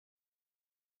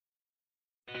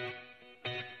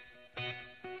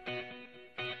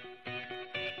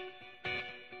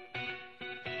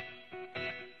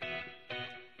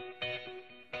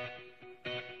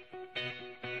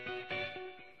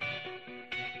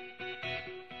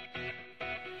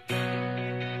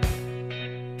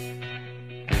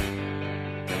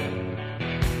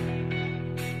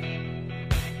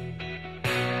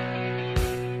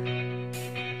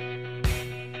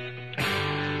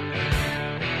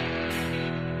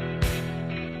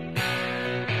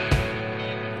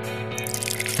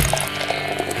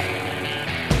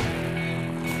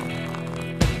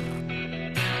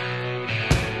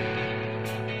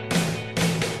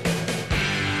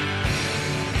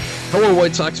Hello,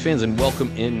 White Sox fans, and welcome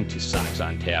into Sox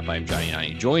on Tap. I'm Johnny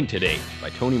Nani, joined today by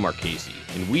Tony Marchese,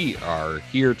 and we are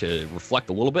here to reflect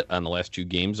a little bit on the last two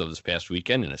games of this past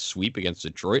weekend in a sweep against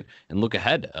Detroit and look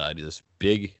ahead to this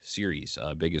big series.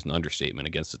 Big is an understatement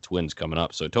against the Twins coming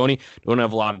up. So, Tony, don't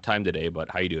have a lot of time today, but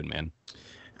how you doing, man?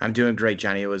 I'm doing great,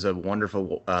 Johnny. It was a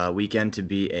wonderful weekend to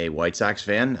be a White Sox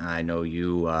fan. I know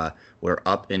you were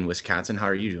up in Wisconsin. How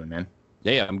are you doing, man?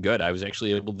 Yeah, I'm good. I was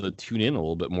actually able to tune in a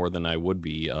little bit more than I would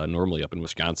be normally up in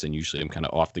Wisconsin. Usually I'm kind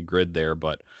of off the grid there,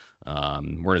 but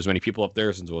weren't as many people up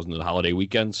there since it wasn't the holiday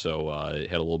weekend. So it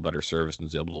had a little better service and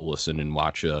was able to listen and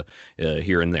watch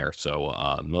here and there. So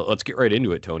let's get right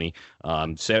into it, Tony.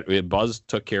 Buzz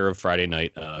took care of Friday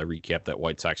night, recap that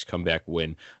White Sox comeback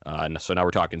win. So now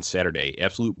we're talking Saturday.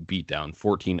 Absolute beatdown,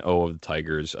 14-0 of the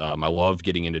Tigers. I love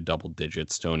getting into double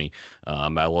digits, Tony.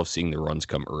 I love seeing the runs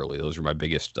come early. Those are my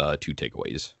biggest two takeaways.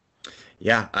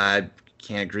 Yeah, I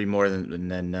can't agree more than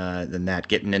that.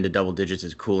 Getting into double digits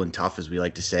is cool and tough, as we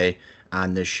like to say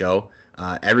on this show.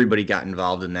 Everybody got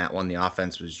involved in that one. The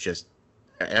offense was just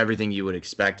everything you would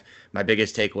expect. My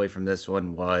biggest takeaway from this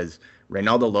one was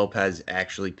Reynaldo Lopez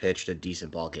actually pitched a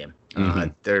decent ball game.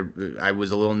 I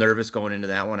was a little nervous going into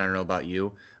that one. I don't know about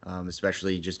you,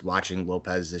 especially just watching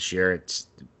Lopez this year. It's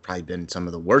probably been some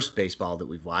of the worst baseball that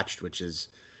we've watched, which is,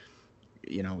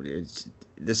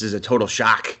 this is a total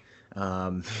shock.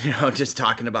 Just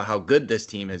talking about how good this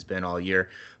team has been all year.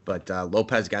 But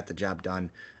Lopez got the job done.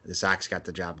 The Sox got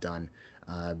the job done.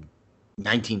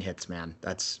 19 hits, man.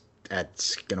 That's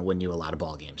going to win you a lot of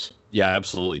ball games. Yeah,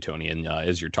 absolutely, Tony. And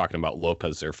as you're talking about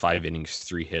Lopez, there 5 innings,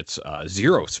 3 hits,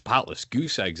 0 spotless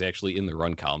goose eggs actually in the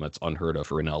run column. That's unheard of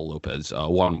for Reynaldo Lopez.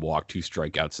 1 walk, 2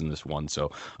 strikeouts in this one.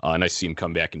 So nice to see him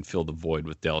come back and fill the void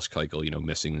with Dallas Keuchel,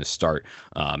 missing the start.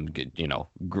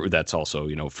 That's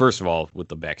also, first of all, with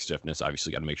the back stiffness,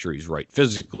 obviously got to make sure he's right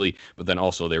physically, but then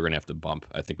also they're going to have to bump.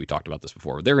 I think we talked about this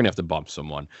before. They're going to have to bump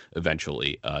someone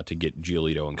eventually to get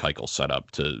Giolito and Keuchel set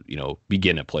up to,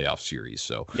 begin a playoff series.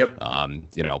 So, yep.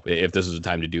 If this is the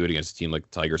time to do it against a team like the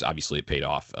Tigers, obviously it paid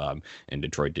off. And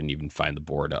Detroit didn't even find the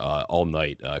board all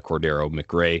night. Cordero,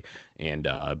 McRae, and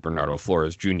Bernardo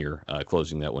Flores Jr.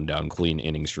 Closing that one down. Clean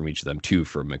innings from each of them, 2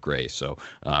 for McRae. So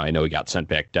I know he got sent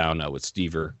back down with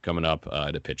Stever coming up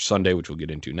to pitch Sunday, which we'll get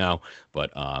into now.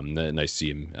 But nice to see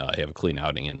him have a clean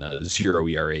outing and 0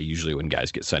 ERA. Usually when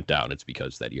guys get sent down, it's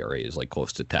because that ERA is like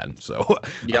close to 10. So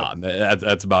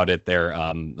that's about it there.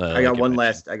 I got one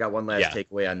last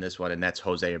takeaway on this one, and that's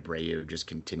Jose Abreu just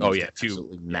continues to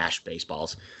absolutely mash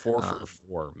baseballs. 4 for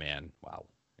 4, man. Wow.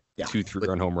 Yeah, 2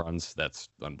 3-run home runs. That's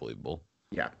unbelievable.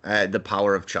 Yeah, the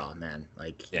power of Chaw, man.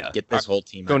 Get this whole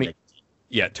team. Tony.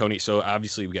 Yeah, Tony. So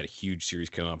obviously we got a huge series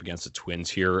coming up against the Twins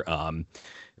here.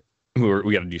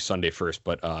 We got to do Sunday first,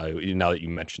 but now that you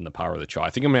mentioned the power of the Chaw, I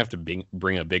think I'm gonna have to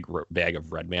bring a big bag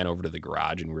of Red Man over to the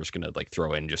garage, and we're just gonna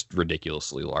throw in just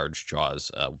ridiculously large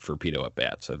Chaws for Pito at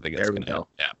bats. I think that's gonna help.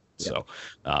 Yeah. So,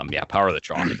 power of the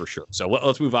Chaw for sure. So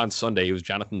let's move on. Sunday, it was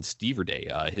Jonathan Stever Day,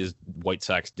 his White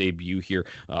Sox debut here.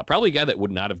 Probably a guy that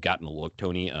would not have gotten a look,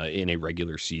 Tony, in a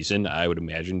regular season, I would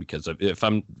imagine, because if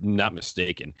I'm not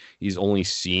mistaken, he's only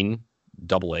seen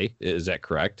Double-A. Is that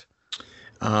correct?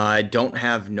 I don't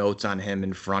have notes on him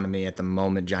in front of me at the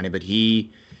moment, Johnny, but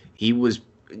he was.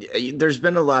 There's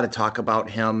been a lot of talk about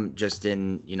him just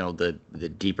in the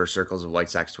deeper circles of White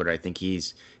Sox Twitter. I think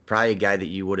he's probably a guy that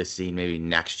you would have seen maybe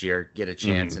next year get a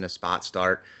chance in a spot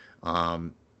start.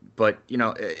 But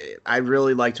I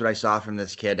really liked what I saw from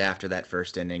this kid after that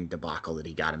first inning debacle that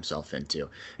he got himself into,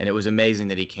 and it was amazing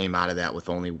that he came out of that with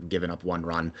only giving up 1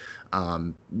 run.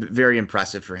 Very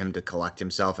impressive for him to collect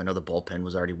himself. I know the bullpen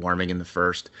was already warming in the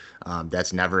first.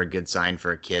 That's never a good sign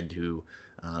for a kid who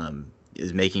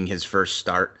is making his first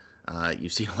start. You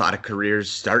see a lot of careers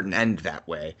start and end that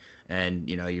way, and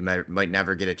you might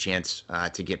never get a chance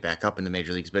to get back up in the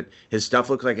major leagues. But his stuff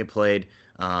looked like it played.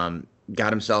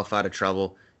 Got himself out of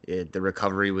trouble. The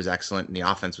recovery was excellent, and the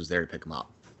offense was there to pick him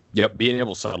up. Yep, being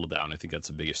able to settle down, I think that's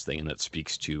the biggest thing, and that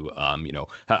speaks to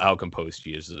how composed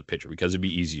he is as a pitcher, because it'd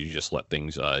be easy to just let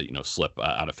things slip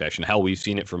out of fashion. Hell, we've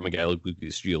seen it from a guy like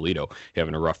Lucas Giolito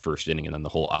having a rough first inning, and then the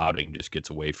whole outing just gets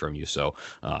away from you. So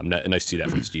nice to see that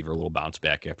from Steve, a little bounce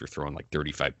back after throwing like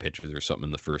 35 pitches or something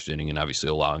in the first inning, and obviously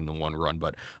allowing the 1 run.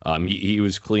 But he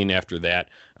was clean after that.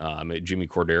 Jimmy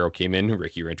Cordero came in,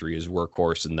 Ricky Renteria's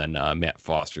workhorse, and then Matt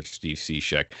Foster, Steve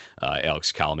Cishek,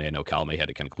 Alex Colomé. I know Colomé had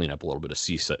to kind of clean up a little bit of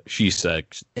Cishek's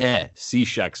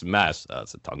mess.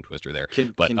 It's a tongue twister there.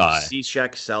 Can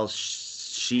Cishek sell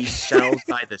seashells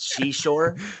by the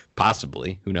seashore?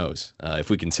 Possibly, who knows?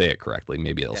 If we can say it correctly,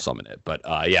 maybe they'll summon it. But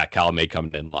yeah, Calumet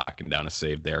coming in, locking down a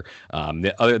save there.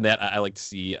 Other than that, I like to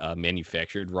see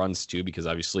manufactured runs too, because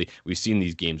obviously we've seen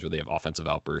these games where they have offensive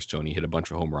outbursts. Tony hit a bunch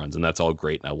of home runs, and that's all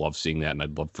great, and I love seeing that, and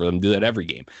I'd love for them to do that every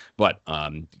game. But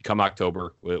come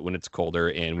October, when it's colder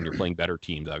and when you're playing better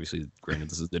teams, obviously, granted,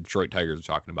 this is the Detroit Tigers we're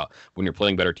talking about. When you're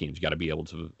playing better teams, you got to be able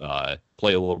to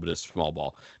play a little bit of small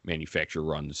ball, manufacture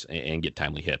runs, and get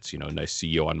timely hits. Nice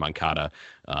CEO on Moncada.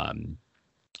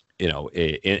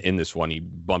 In this one, he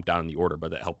bumped down in the order,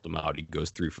 but that helped him out. He goes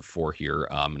 3 for 4 here,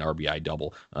 an RBI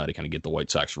double to kind of get the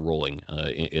White Sox rolling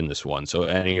in this one. So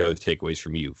any other takeaways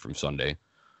from you from Sunday?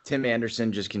 Tim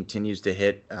Anderson just continues to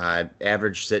hit,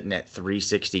 average sitting at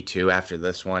 362 after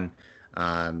this one.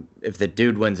 If the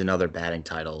dude wins another batting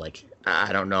title,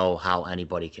 I don't know how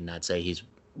anybody cannot say he's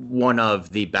one of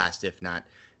the best, if not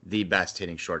the best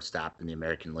hitting shortstop in the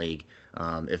American League,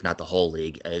 if not the whole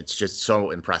league. It's just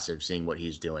so impressive seeing what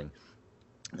he's doing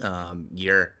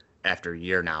year after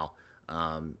year now.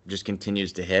 Just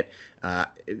continues to hit.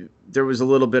 There was a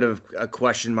little bit of a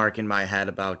question mark in my head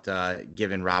about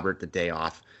giving Robert the day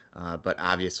off, but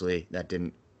obviously that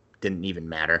didn't even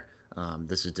matter.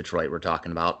 This is Detroit we're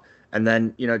talking about. And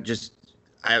then,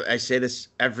 I say this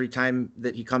every time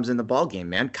that he comes in the ball game,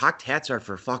 man. Cocked hats are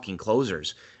for fucking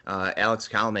closers. Alex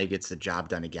Calumet gets the job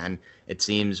done again. It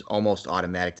seems almost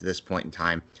automatic to this point in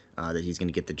time that he's going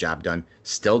to get the job done.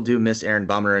 Still do miss Aaron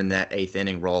Bummer in that 8th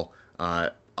inning role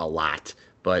a lot.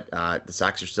 But the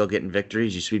Sox are still getting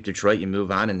victories. You sweep Detroit, you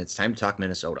move on, and it's time to talk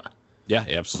Minnesota. Yeah,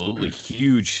 absolutely.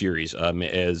 Huge series.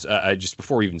 As I just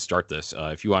before we even start this,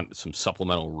 if you want some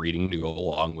supplemental reading to go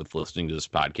along with listening to this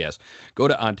podcast, go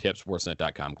to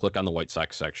ontapsportsnet.com, click on the White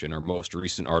Sox section. Our most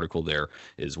recent article there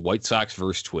is White Sox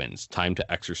versus Twins, time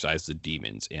to exercise the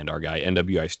demons. And our guy,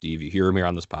 NWI Steve, you hear him here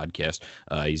on this podcast.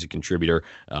 He's a contributor,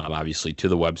 obviously, to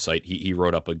the website. He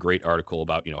wrote up a great article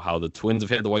about, how the Twins have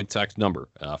had the White Sox number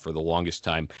for the longest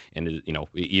time. And,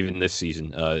 even this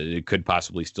season, it could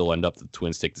possibly still end up the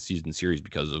Twins take the season series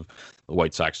because of the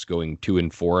White Sox going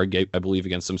 2-4, I believe,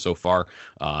 against them so far.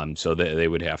 So they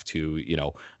would have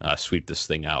to, sweep this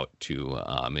thing out to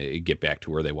get back to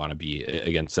where they want to be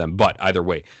against them. But either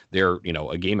way, they're,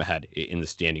 a game ahead in the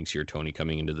standings here, Tony,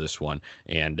 coming into this one.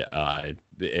 And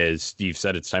as Steve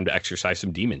said, it's time to exercise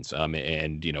some demons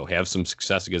and, have some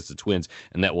success against the Twins.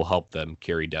 And that will help them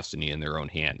carry destiny in their own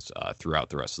hands throughout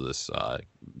the rest of this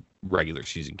regular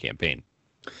season campaign.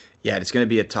 Yeah, it's going to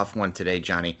be a tough one today,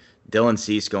 Johnny. Dylan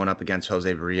Cease going up against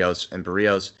Jose Barrios, and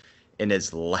Barrios in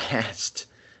his last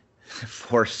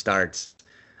 4 starts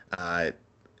has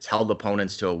held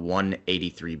opponents to a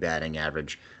 183 batting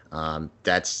average.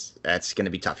 That's going to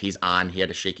be tough. He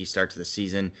had a shaky start to the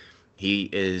season. He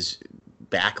is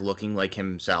back looking like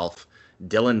himself.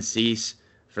 Dylan Cease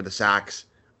for the Sox,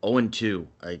 0-2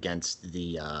 against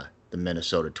the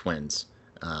Minnesota Twins.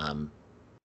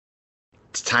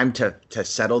 It's time to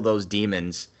settle those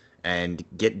demons and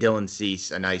get Dylan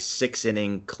Cease a nice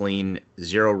 6-inning clean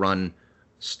 0-run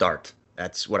start.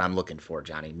 That's what I'm looking for,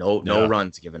 Johnny. No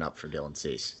runs given up for Dylan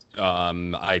Cease. I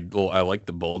like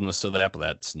the boldness of that, but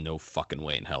that's no fucking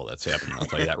way in hell that's happening. I'll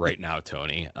tell you that right now,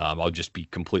 Tony. I'll just be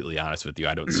completely honest with you.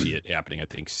 I don't see it happening. I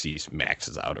think Cease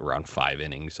maxes out around 5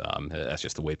 innings. That's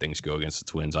just the way things go against the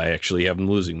Twins. I actually have them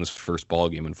losing this first ball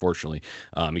game, unfortunately,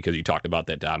 because you talked about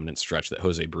that dominant stretch that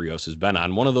Jose Barrios has been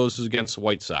on. One of those was against the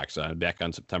White Sox back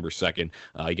on September 2nd.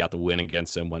 He got the win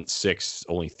against them, went 6,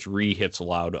 only 3 hits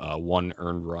allowed, 1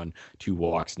 earned run, 2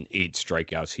 walks, and 8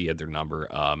 strikeouts. He had their number.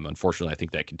 Unfortunately, I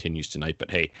think that continues tonight,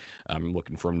 but hey, I'm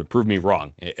looking for him to prove me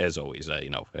wrong, as always. I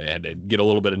had to get a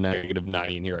little bit of negative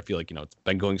 90 in here. I feel like, it's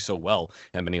been going so well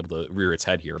and been able to rear its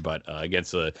head here, but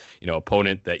against a,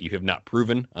 opponent that you have not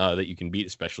proven that you can beat,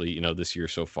 especially, this year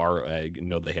so far. I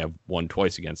know they have won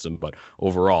twice against them, but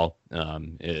overall,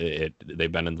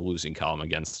 they've been in the losing column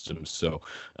against them. So,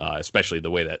 especially the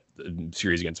way that the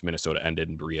series against Minnesota ended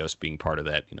and Barrios being part of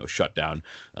that, shutdown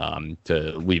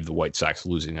to leave the White Sox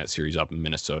losing that series up in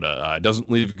Minnesota. It doesn't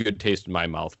leave a good taste in my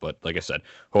mouth, but like I said,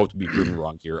 hope to be proven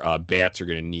wrong here. Bats are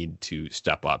going to need to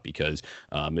step up because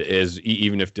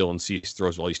even if Dylan Cease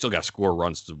throws well, you still got to score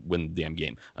runs to win the damn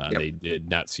game. Yep. They did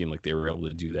not seem like they were able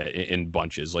to do that in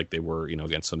bunches like they were,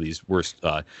 against some of these worse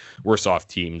off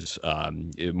teams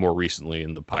more recently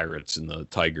in the Pirates and the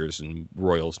Tigers and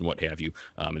Royals and what have you.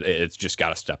 It's just got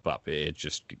to step up. It's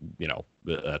just,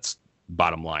 that's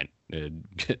bottom line.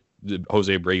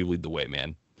 Jose Abreu, lead the way,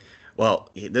 man. Well,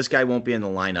 this guy won't be in the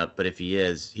lineup, but if he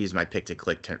is, he's my pick to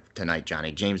click tonight,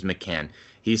 Johnny. James McCann.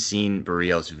 He's seen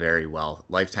Barrios very well.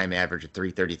 Lifetime average of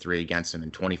 333 against him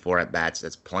in 24 at-bats.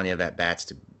 That's plenty of at-bats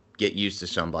to get used to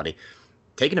somebody.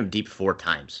 taken him deep 4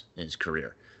 times in his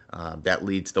career. That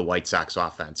leads the White Sox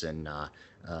offense in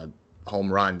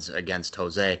home runs against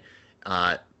Jose.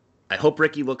 I hope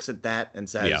Ricky looks at that and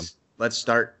says, let's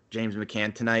start James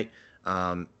McCann tonight.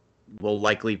 We'll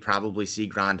likely probably see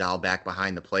Grandal back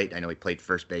behind the plate. I know he played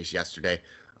first base yesterday,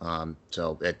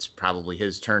 so it's probably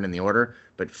his turn in the order.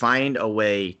 But find a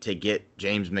way to get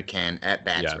James McCann at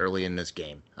bats early in this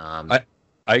game.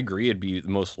 I agree. It'd be the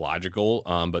most logical,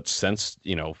 but since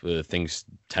things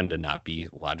tend to not be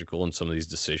logical in some of these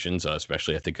decisions,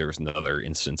 especially I think there was another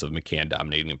instance of McCann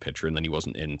dominating a pitcher and then he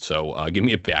wasn't in. So give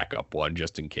me a backup one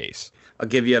just in case. I'll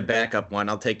give you a backup one.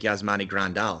 I'll take Yasmani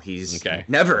Grandal. He's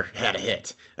never had a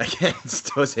hit against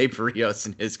Jose Barrios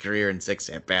in his career in 6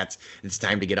 at-bats. It's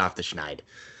time to get off the schneid.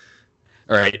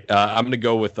 All right, I'm going to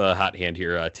go with a hot hand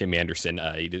here, Tim Anderson.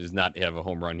 He does not have a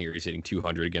home run here. He's hitting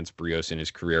 200 against Barrios in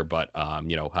his career, but,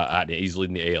 he's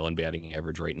leading the AL in batting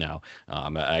average right now.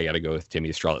 I got to go with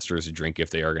Timmy. A straw that stirs a drink if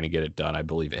they are going to get it done. I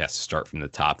believe it has to start from the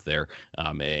top there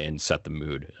and set the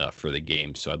mood for the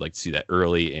game. So I'd like to see that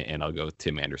early, and I'll go with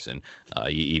Tim Anderson.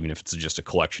 Even if it's just a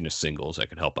collection of singles, that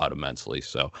could help out immensely.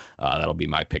 So that'll be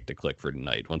my pick to click for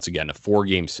tonight. Once again, a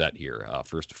 4-game set here.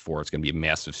 First to 4, it's going to be a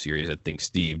massive series. I think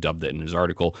Steve dubbed it in his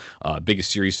article,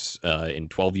 biggest series in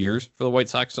 12 years for the White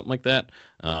Sox, something like that.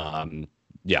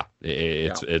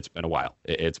 It's been a while.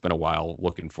 It's been a while.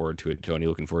 Looking forward to it, Tony.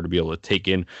 Looking forward to be able to take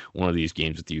in one of these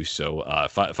games with you. So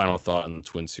final thought on the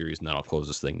Twin series, and then I'll close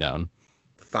this thing down.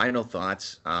 Final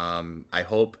thoughts. I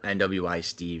hope NWI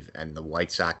Steve and the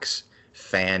White Sox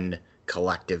fan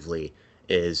collectively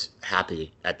is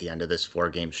happy at the end of this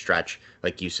 4-game stretch.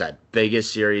 Like you said,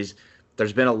 biggest series.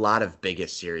 There's been a lot of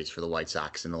biggest series for the White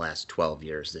Sox in the last 12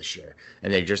 years this year,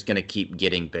 and they're just going to keep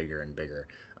getting bigger and bigger.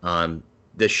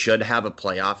 This should have a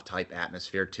playoff type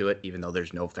atmosphere to it, even though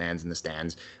there's no fans in the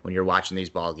stands. When you're watching these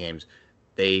ball games,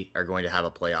 they are going to have a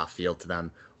playoff feel to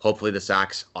them. Hopefully the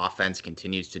Sox offense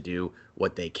continues to do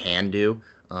what they can do,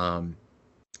 and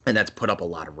that's put up a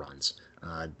lot of runs.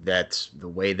 That's the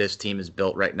way this team is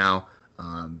built right now.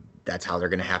 That's how they're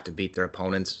going to have to beat their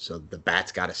opponents. So the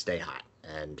bat's got to stay hot.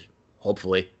 And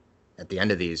hopefully, at the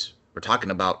end of these, we're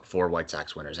talking about 4 White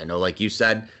Sox winners. I know, like you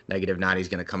said, Negative 90 is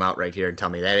going to come out right here and tell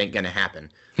me that ain't going to happen.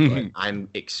 But I'm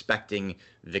expecting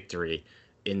victory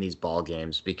in these ball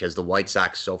games because the White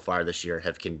Sox so far this year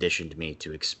have conditioned me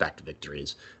to expect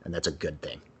victories, and that's a good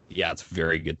thing. Yeah, it's a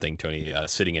very good thing, Tony.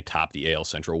 Sitting atop the AL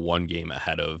Central, 1 game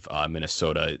ahead of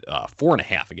Minnesota,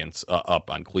 4.5 against up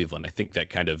on Cleveland. I think that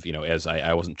kind of, as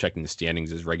I wasn't checking the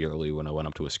standings as regularly when I went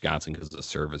up to Wisconsin because the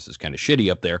service is kind of shitty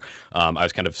up there. I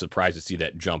was kind of surprised to see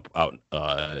that jump out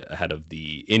ahead of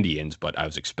the Indians, but I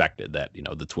was expected that,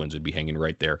 the Twins would be hanging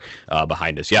right there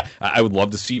behind us. Yeah, I would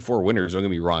love to see 4 winners. Don't get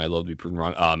me wrong. I'd love to be proven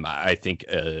wrong. I think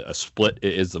a split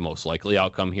is the most likely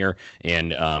outcome here,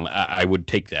 and I would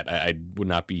take that. I would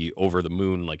not be over the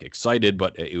moon excited,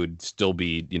 but it would still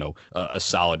be a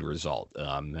solid result.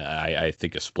 I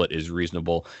think a split is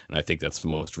reasonable, and I think that's the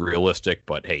most realistic,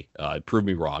 but hey, prove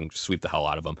me wrong, sweep the hell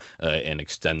out of them and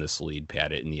extend this lead,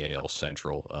 pat it in the AL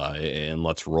Central, and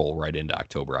let's roll right into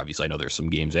October. Obviously I know there's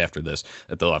some games after this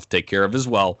that they'll have to take care of as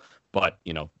well, but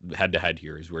head to head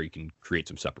here is where you can create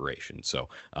some separation. So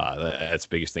that's the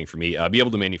biggest thing for me. Be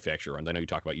able to manufacture runs. I know you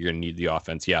talk about you're going to need the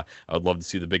offense. Yeah, I would love to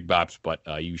see the big bops, but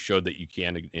you showed that you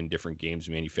can in different games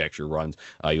manufacture runs.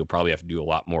 You'll probably have to do a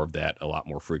lot more of that, a lot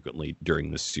more frequently during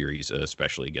this series,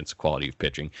 especially against the quality of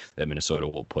pitching that Minnesota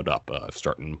will put up,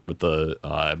 starting with the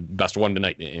best one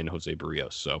tonight in Jose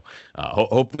Barrios. So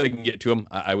hope they can get to him.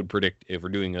 I would predict, if we're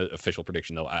doing an official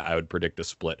prediction though, I would predict a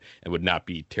split and would not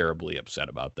be terribly upset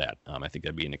about that. I think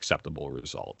that'd be an acceptable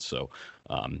result. So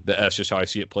that's just how I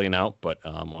see it playing out. But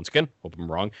once again, hope I'm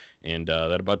wrong. And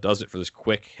that about does it for this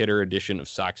quick hitter edition of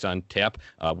Sox on Tap.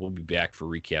 We'll be back for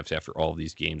recaps after all of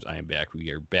these games. I am back. We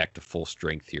are back to full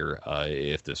strength here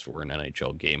if this were an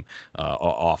NHL game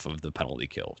off of the penalty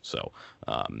kill. So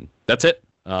that's it.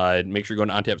 Make sure you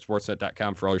go to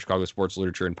ontapsportsnet.com for all your Chicago sports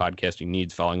literature and podcasting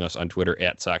needs. Following us on Twitter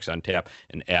at Sox on Tap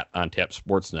and at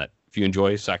OnTapSportsnet. If you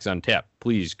enjoy Sox on Tap,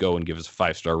 please go and give us a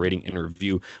 5-star rating and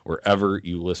review wherever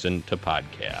you listen to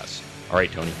podcasts. All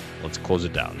right, Tony, let's close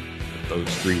it down with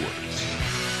those 3 words.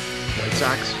 White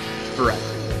Sox forever.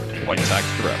 White Sox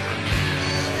forever.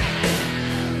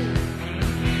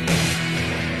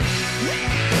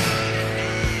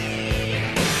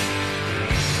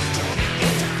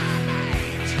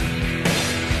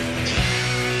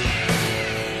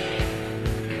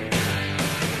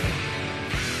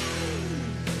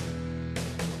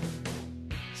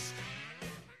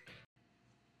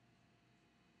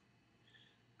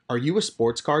 Are you a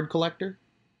sports card collector?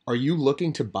 Are you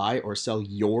looking to buy or sell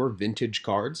your vintage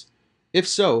cards? If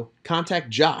so, contact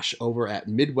Josh over at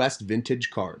Midwest Vintage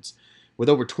Cards. With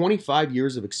over 25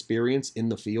 years of experience in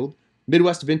the field,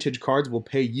 Midwest Vintage Cards will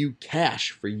pay you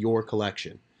cash for your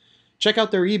collection. Check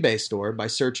out their eBay store by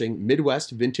searching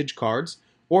Midwest Vintage Cards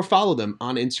or follow them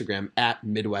on Instagram at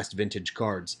Midwest Vintage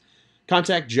Cards.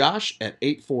 Contact Josh at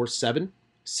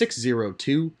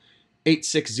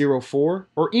 847-602-8604 or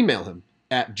email him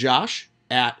at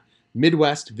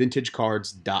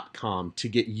josh@midwestvintagecards.com to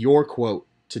get your quote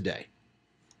today.